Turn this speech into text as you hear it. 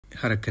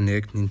how to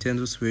connect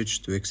Nintendo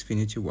Switch to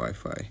Xfinity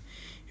Wi-Fi.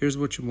 Here's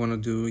what you want to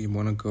do. You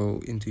want to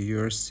go into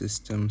your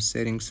system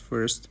settings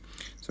first.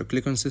 So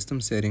click on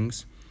system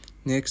settings.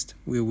 Next,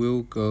 we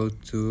will go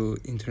to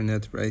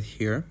internet right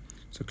here.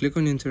 So click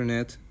on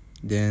internet,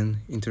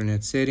 then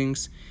internet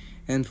settings.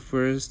 And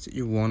first,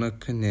 you want to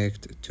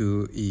connect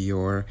to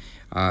your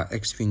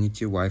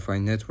Xfinity Wi-Fi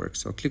network.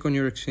 So click on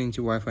your Xfinity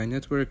Wi-Fi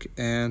network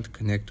and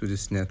connect to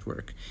this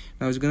network.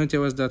 Now it's going to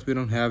tell us that we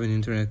don't have an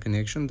internet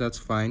connection. That's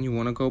fine. You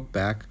want to go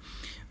back.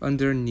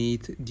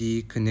 Underneath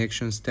the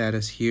connection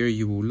status here,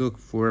 you will look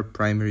for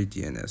primary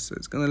DNS. So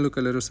it's going to look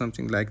a little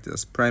something like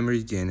this,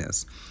 primary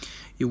DNS.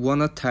 You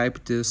want to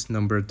type this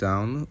number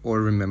down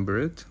or remember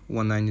it,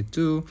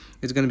 192.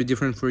 It's going to be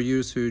different for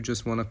you, so you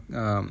just want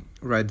to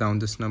write down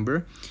this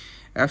number.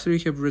 After you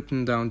have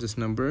written down this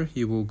number,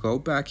 you will go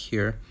back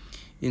here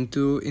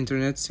into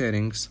internet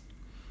settings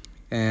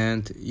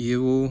and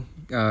you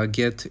will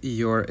get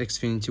your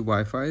Xfinity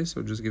Wi-Fi.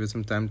 So just give it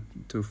some time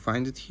to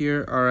find it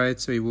here. All right,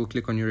 so you will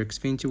click on your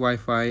Xfinity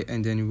Wi-Fi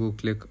and then you will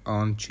click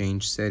on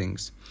change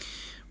settings.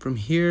 From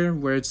here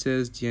where it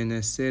says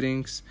DNS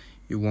settings,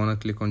 you want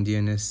to click on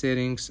DNS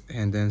settings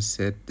and then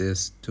set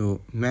this to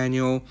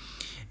manual.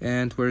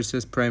 And where it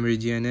says primary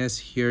DNS,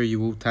 here you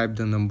will type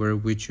the number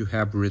which you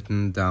have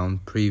written down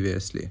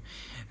previously.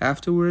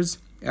 Afterwards,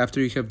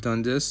 after you have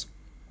done this,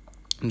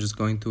 I'm just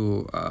going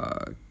to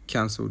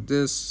cancel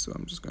this. So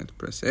I'm just going to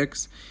press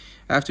X.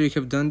 After you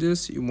have done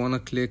this, you want to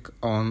click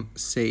on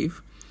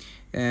save.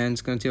 And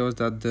it's going to tell us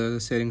that the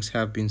settings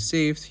have been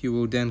saved. You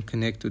will then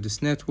connect to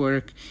this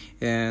network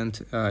and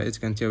it's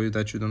going to tell you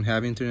that you don't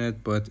have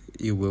internet, but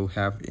you will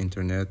have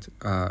internet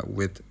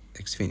with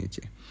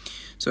Xfinity.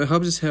 So I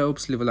hope this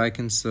helps. Leave a like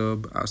and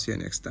sub. I'll see you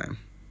next time.